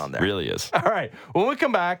got going on there. It really is. All right. When we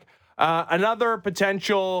come back, another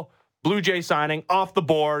potential Blue Jay signing off the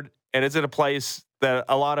board, and it's at a place that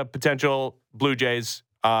a lot of potential Blue Jays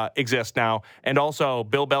exist now. And also,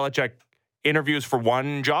 Bill Belichick interviews for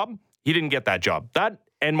one job. He didn't get that job. That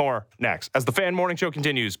and more next. As the Fan Morning Show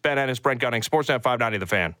continues, Ben Ennis, Brent Gunning, Sportsnet 590 The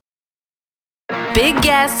Fan. Big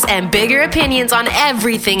guests and bigger opinions on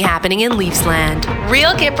everything happening in Leafsland.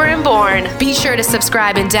 Real Kipper and Bourne. Be sure to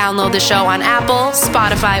subscribe and download the show on Apple,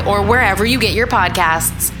 Spotify, or wherever you get your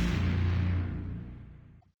podcasts.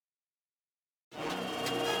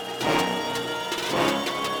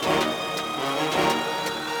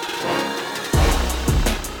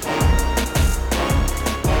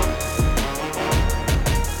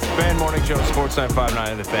 Morning Show, Sportsnet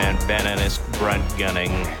 590 The Fan, Ben Ennis, Brent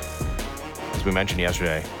Gunning. As we mentioned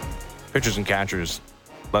yesterday, pitchers and catchers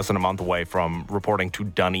less than a month away from reporting to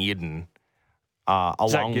Dunedin.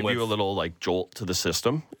 Does that give you a little jolt to the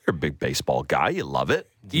system? You're a big baseball guy. You love it.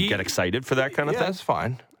 You get excited for that kind of thing? That's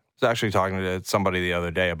fine. I was actually talking to somebody the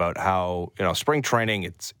other day about how, spring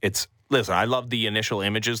training, it's listen, I love the initial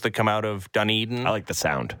images that come out of Dunedin. I like the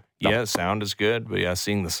sound. Yeah, sound is good, but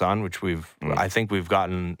seeing the sun, which I think we've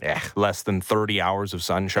gotten less than 30 hours of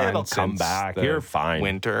sunshine. It'll come back. You're fine.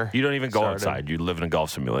 Winter. You don't even go outside. You live in a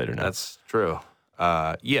golf simulator now. That's true.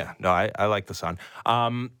 I like the sun.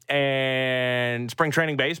 And spring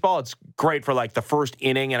training baseball, it's great for the first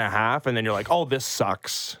inning and a half, and then you're like, oh, this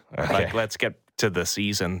sucks. Okay. Let's get to the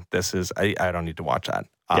season. I don't need to watch that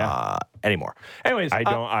anymore. Anyways,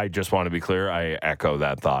 I just want to be clear. I echo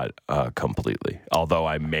that thought completely. Although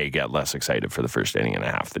I may get less excited for the first inning and a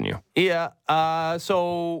half than you. Yeah.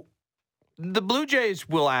 So the Blue Jays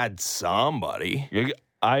will add somebody.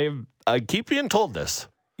 I keep being told this.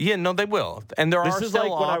 Yeah, no, they will. And there are still options out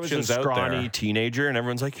there. This is like when I was a scrawny teenager, and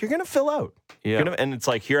everyone's like, "You're going to fill out." Yeah. And it's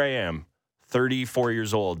like, here I am, 34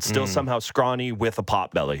 years old, still somehow scrawny with a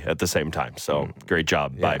pot belly at the same time. So great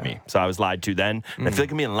job by me. So I was lied to then. And I feel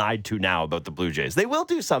like I'm being lied to now about the Blue Jays. They will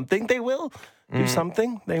do something. They will do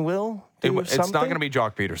something. They will do something. It's not going to be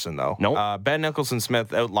Jock Peterson, though. No. Nope. Ben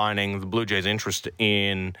Nicholson-Smith outlining the Blue Jays' interest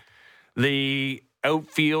in the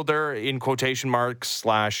outfielder in quotation marks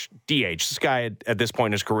 / DH. This guy at this point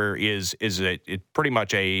in his career is pretty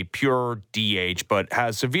much a pure DH, but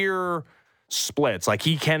has severe splits. Like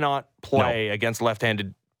he cannot play against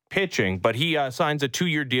left-handed pitching, but he signs a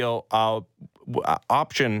 2-year deal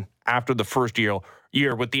option after the first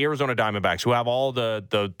year with the Arizona Diamondbacks, who have all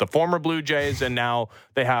the former Blue Jays, and now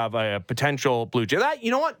they have a potential Blue Jay. That,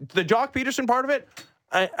 you know what? The Jock Peterson part of it,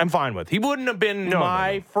 I'm fine with. He wouldn't have been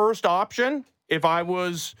my first option if I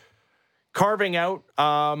was carving out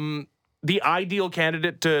the ideal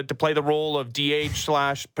candidate to play the role of DH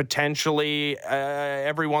 / potentially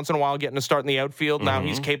every once in a while getting a start in the outfield. Now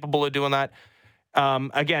he's capable of doing that.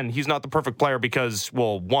 Again, he's not the perfect player because,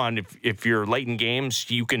 well, one, if you're late in games,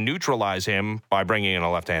 you can neutralize him by bringing in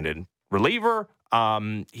a left-handed reliever.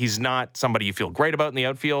 He's not somebody you feel great about in the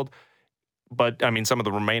outfield. But, I mean, some of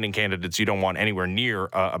the remaining candidates you don't want anywhere near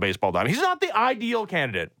a baseball diamond. He's not the ideal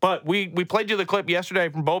candidate. But we played you the clip yesterday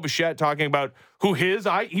from Bo Bichette talking about who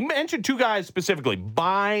he mentioned 2 guys specifically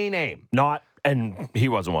by name. And he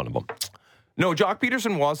wasn't one of them. No, Jock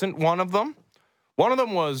Peterson wasn't one of them. One of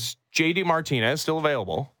them was J.D. Martinez, still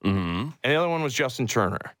available. Mm-hmm. And the other one was Justin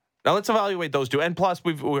Turner. Now, let's evaluate those 2. And plus,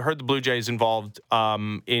 we heard the Blue Jays involved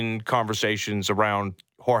in conversations around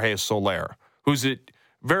Jorge Soler, who's a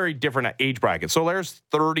very different age bracket. Soler's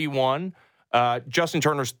 31. Justin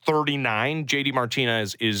Turner's 39. J.D.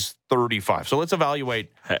 Martinez is 35. So let's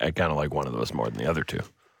evaluate. I kind of like one of those more than the other 2.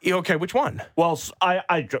 Okay, which one? Well,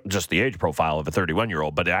 I just the age profile of a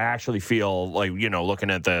 31-year-old, but I actually feel like, looking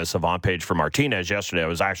at the Savant page for Martinez yesterday, I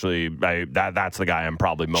was actually that's the guy I'm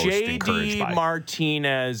probably most encouraged by. J.D.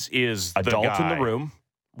 Martinez is the adult guy. In the room,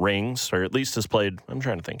 rings, or at least has played. I'm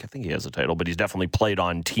trying to think. I think he has a title, but he's definitely played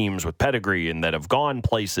on teams with pedigree and that have gone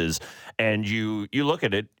places. And you look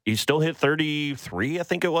at it, he still hit 33, I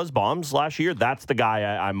think it was, bombs last year. That's the guy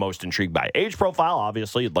I'm most intrigued by. Age profile,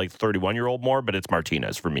 obviously, like 31-year-old more, but it's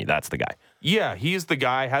Martinez for me. That's the guy. Yeah, he's the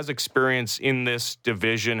guy. Has experience in this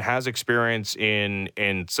division. Has experience in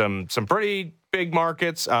some pretty big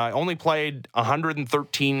markets. Only played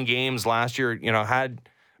 113 games last year. Had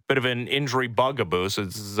bit of an injury bugaboo. So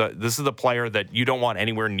this is a player that you don't want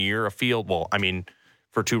anywhere near a field. Well, I mean,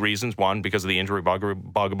 for 2 reasons. 1, because of the injury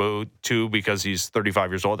bugaboo. 2, because he's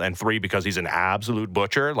 35 years old. And 3, because he's an absolute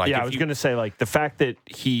butcher. Like, I was going to say, like, the fact that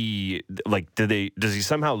he, like, does he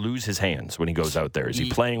somehow lose his hands when he goes out there? Is he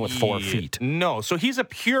playing with 4 feet? No. So he's a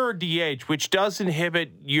pure DH, which does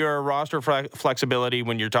inhibit your roster flexibility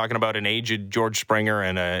when you're talking about an aged George Springer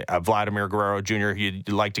and a Vladimir Guerrero Jr. You'd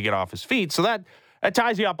like to get off his feet. So that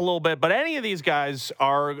ties you up a little bit, but any of these guys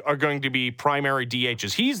are going to be primary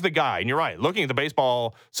DHs. He's the guy, and you're right. Looking at the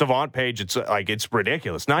Baseball Savant page, it's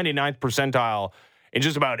ridiculous. 99th percentile in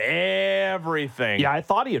just about everything. Yeah, I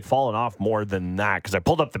thought he had fallen off more than that because I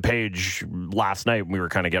pulled up the page last night when we were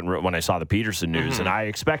kind of when I saw the Peterson news, and I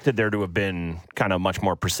expected there to have been kind of much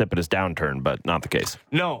more precipitous downturn, but not the case.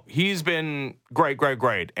 No, he's been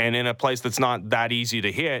great, and in a place that's not that easy to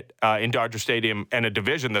hit in Dodger Stadium, and a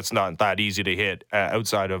division that's not that easy to hit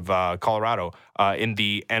outside of Colorado in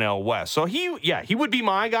the NL West. So he would be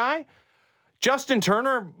my guy. Justin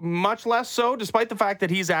Turner, much less so, despite the fact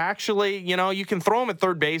that he's actually, you can throw him at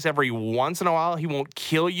third base every once in a while. He won't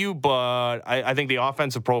kill you, but I think the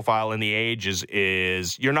offensive profile and the age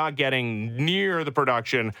is you're not getting near the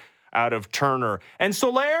production out of Turner. And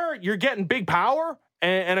Soler, you're getting big power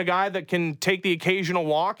and a guy that can take the occasional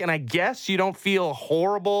walk. And I guess you don't feel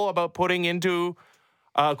horrible about putting into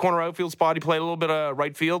corner outfield spot. He played a little bit of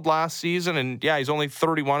right field last season, and yeah, he's only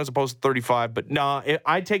 31 as opposed to 35. But no,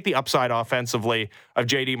 I take the upside offensively of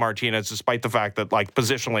J.D. Martinez, despite the fact that, like,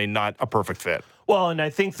 positionally not a perfect fit. Well, and I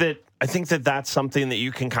think that that's something that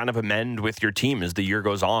you can kind of amend with your team as the year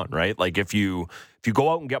goes on, right? Like if you go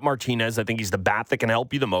out and get Martinez, I think he's the bat that can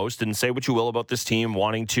help you the most. And say what you will about this team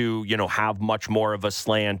wanting to, have much more of a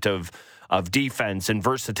slant of defense and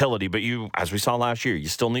versatility, but as we saw last year, you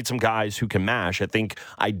still need some guys who can mash. I think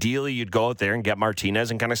ideally you'd go out there and get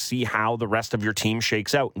Martinez and kind of see how the rest of your team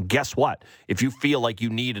shakes out. And guess what? If you feel like you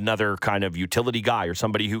need another kind of utility guy or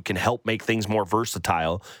somebody who can help make things more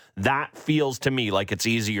versatile, that feels to me like it's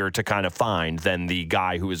easier to kind of find than the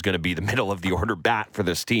guy who is going to be the middle of the order bat for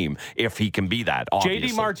this team, if he can be that, obviously.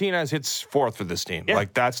 J.D. Martinez hits 4th for this team. Yeah.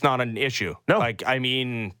 Like, that's not an issue. No. Like, I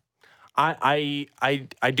mean, I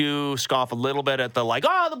do scoff a little bit at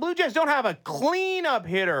the Blue Jays don't have a cleanup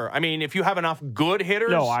hitter. I mean, if you have enough good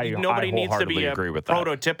hitters, nobody needs to be a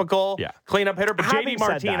prototypical cleanup hitter. But J.D.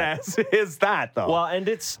 Martinez is that, though. Well,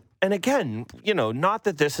 and again, not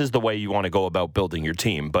that this is the way you want to go about building your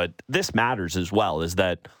team, but this matters as well, is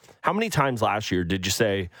that how many times last year did you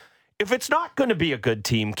say, if it's not going to be a good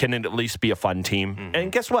team, can it at least be a fun team? Mm-hmm.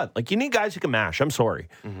 And guess what? Like, you need guys who can mash. I'm sorry.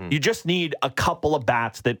 Mm-hmm. You just need a couple of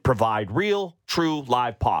bats that provide real, true,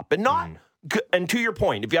 live pop. And not, and to your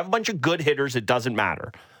point, if you have a bunch of good hitters, it doesn't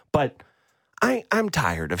matter. But I'm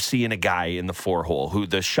tired of seeing a guy in the 4-hole who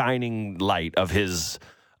the shining light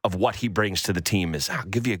of what he brings to the team is, I'll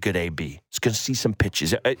give you a good AB. It's going to see some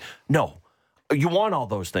pitches. No, you want all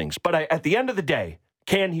those things. But at the end of the day,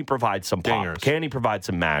 can he provide some pop? Dingers. Can he provide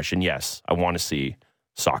some mash? And yes, I want to see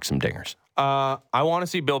sock some dingers. I want to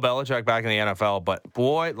see Bill Belichick back in the NFL, but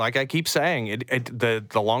boy, like I keep saying, the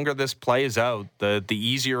longer this plays out, the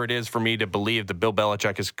easier it is for me to believe that Bill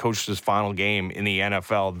Belichick has coached his final game in the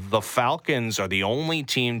NFL. The Falcons are the only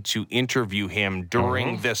team to interview him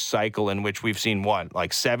during this cycle in which we've seen,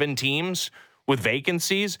 like 7 teams with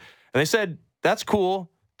vacancies? And they said, that's cool.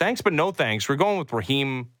 Thanks, but no thanks. We're going with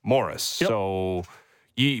Raheem Morris. Yep. So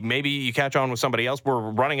maybe you catch on with somebody else.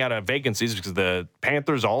 We're running out of vacancies because the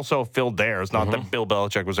Panthers also filled theirs. Not that Bill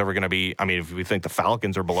Belichick was ever going to be. I mean, if we think the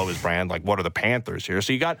Falcons are below his brand, like what are the Panthers here?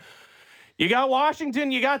 So you got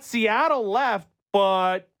Washington, you got Seattle left,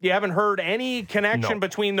 but you haven't heard any connection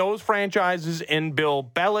between those franchises and Bill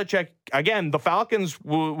Belichick. Again, the Falcons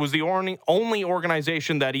was the only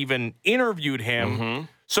organization that even interviewed him. Mm-hmm.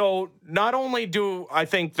 So not only do I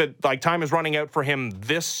think that like time is running out for him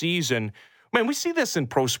this season. Man, we see this in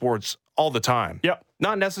pro sports all the time. Yep.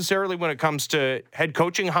 Not necessarily when it comes to head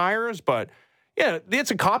coaching hires, but yeah,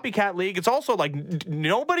 it's a copycat league. It's also like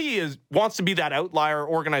nobody wants to be that outlier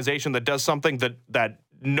organization that does something that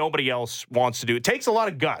nobody else wants to do. It takes a lot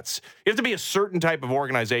of guts. You have to be a certain type of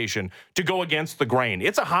organization to go against the grain.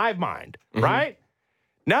 It's a hive mind, right?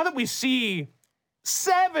 Now that we see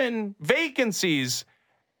 7 vacancies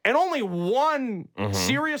and only one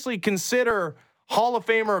seriously consider Hall of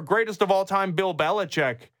Famer, greatest of all time, Bill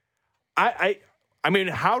Belichick. I mean,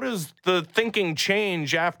 how does the thinking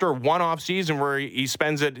change after one off season where he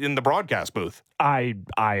spends it in the broadcast booth? I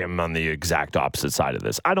am on the exact opposite side of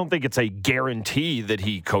this. I don't think it's a guarantee that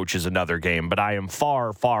he coaches another game, but I am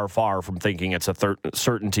far, far, far from thinking it's a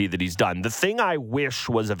certainty that he's done. The thing I wish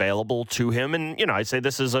was available to him, and I say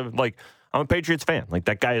this is I'm a Patriots fan. Like,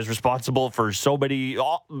 that guy is responsible for so many,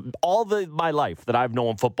 all my life that I've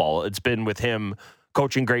known football. It's been with him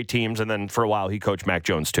coaching great teams, and then for a while he coached Mac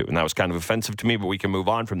Jones too, and that was kind of offensive to me, but we can move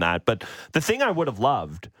on from that. But the thing I would have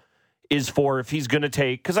loved is for if he's going to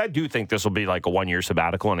take, because I do think this will be like a 1-year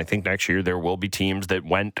sabbatical, and I think next year there will be teams that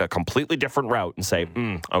went a completely different route and say,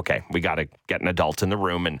 okay, we got to get an adult in the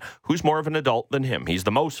room, and who's more of an adult than him? He's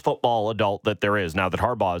the most football adult that there is now that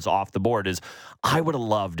Harbaugh is off the board. I would have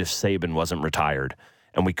loved if Saban wasn't retired,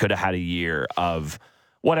 and we could have had a year of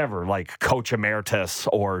whatever, like coach emeritus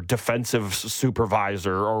or defensive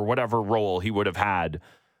supervisor or whatever role he would have had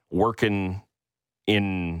working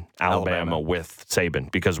in Alabama with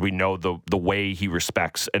Saban, because we know the way he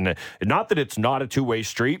respects, and not that it's not a two-way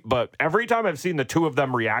street, but every time I've seen the two of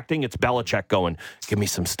them reacting, it's Belichick going, give me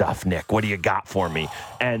some stuff, Nick. What do you got for me?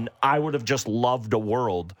 And I would have just loved a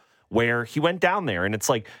world where he went down there, and it's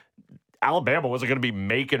like Alabama wasn't going to be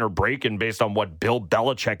making or breaking based on what Bill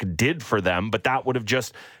Belichick did for them, but that would have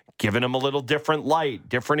just given them a little different light,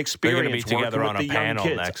 different experience. They're going to be together on a panel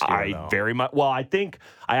next year,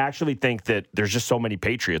 I actually think that there's just so many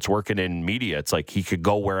Patriots working in media. It's like he could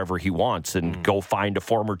go wherever he wants and go find a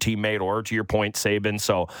former teammate, or to your point, Saban.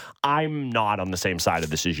 So I'm not on the same side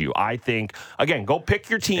of this as you. I think, again, go pick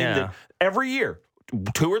your team that every year.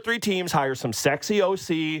 2 or 3 teams hire some sexy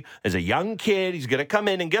OC as a young kid. He's going to come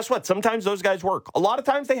in, and guess what? Sometimes those guys work. A lot of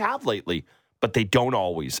times they have lately, but they don't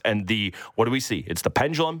always. And what do we see? It's the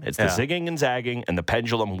pendulum. It's the zigging and zagging, and the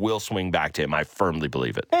pendulum will swing back to him. I firmly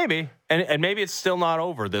believe it. Maybe. And maybe it's still not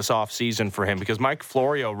over this offseason for him, because Mike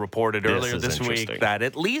Florio reported earlier this week that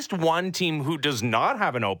at least one team who does not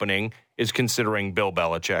have an opening is considering Bill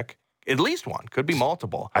Belichick. At least one. Could be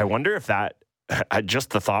multiple. I wonder if that...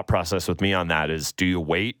 just the thought process with me on that is, do you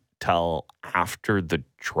wait till after the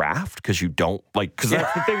draft? Because you don't because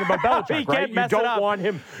that's the thing about Belichick, right?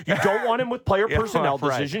 You don't want him with player personnel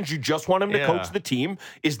decisions. You just want him to coach the team.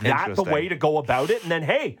 Is that the way to go about it? And then,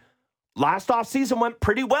 hey, last offseason went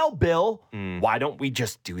pretty well, Bill. Why don't we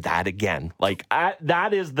just do that again?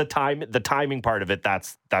 That is the timing part of it.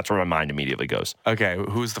 That's where my mind immediately goes. Okay,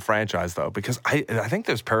 who's the franchise, though? Because I think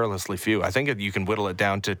there's perilously few. I think you can whittle it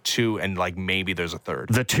down to 2, and maybe there's a third.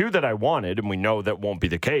 The 2 that I wanted, and we know that won't be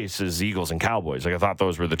the case, is Eagles and Cowboys. I thought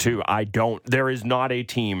those were the 2. There is not a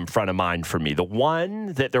team front of mind for me. The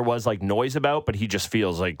one that there was noise about, but he just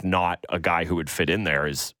feels like not a guy who would fit in there,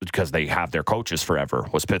 is because they have their coaches forever,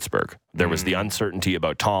 was Pittsburgh. There was the uncertainty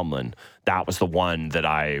about Tomlin. That was the one that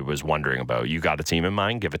I was wondering about. You got a team in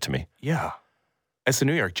mind? Give it to me. Yeah. It's the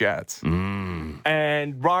New York Jets.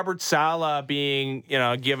 And Robert Saleh being,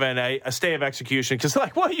 given a stay of execution. Because,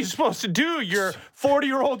 what are you supposed to do? Your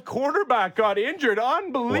 40-year-old quarterback got injured.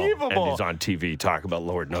 Unbelievable. Well, and he's on TV talking about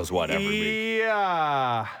Lord knows what every week.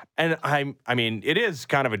 Yeah. And I mean, it is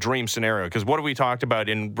kind of a dream scenario. Because what have we talked about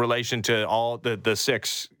in relation to all the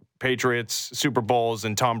 6 Patriots Super Bowls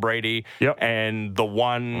and Tom Brady and the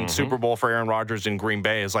one Super Bowl for Aaron Rodgers in Green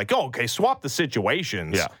Bay is okay, swap the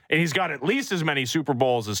situations. Yeah. And he's got at least as many Super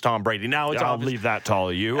Bowls as Tom Brady. Now I'll leave that to all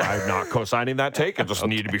of you. I'm not co-signing that take. I just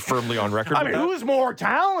need to be firmly on record. I mean, who's more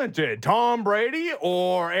talented, Tom Brady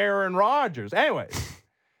or Aaron Rodgers? Anyways,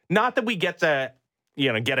 not that we get to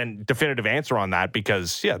get a definitive answer on that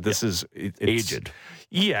because this is it's aged.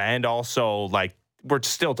 Yeah, and also it's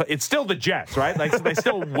still the Jets, right? So they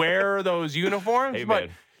still wear those uniforms. Hey, but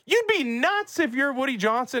man. you'd be nuts if you're Woody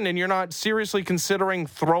Johnson and you're not seriously considering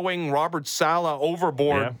throwing Robert Saleh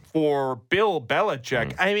overboard for Bill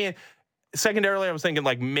Belichick. I mean, secondarily, I was thinking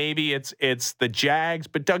maybe it's the Jags,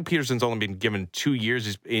 but Doug Peterson's only been given 2 years.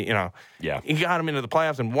 He's he got him into the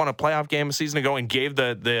playoffs and won a playoff game a season ago and gave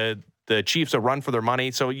the Chiefs a run for their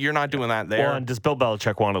money. So you're not doing that there. Well, and does Bill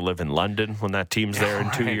Belichick want to live in London when that team's there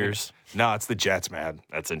in 2 years? No, it's the Jets, man.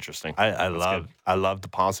 That's interesting. I love the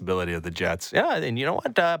possibility of the Jets. Yeah, and you know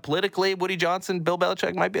what? Politically, Woody Johnson, Bill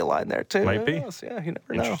Belichick might be aligned there too. Might be. Yeah, you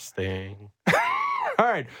never know. Interesting. All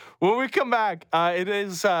right. When we come back, it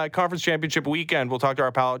is Conference Championship weekend. We'll talk to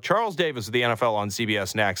our pal Charles Davis of the NFL on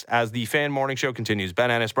CBS next as the Fan Morning Show continues.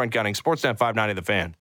 Ben Ennis, Brent Gunning, Sportsnet 590 The Fan.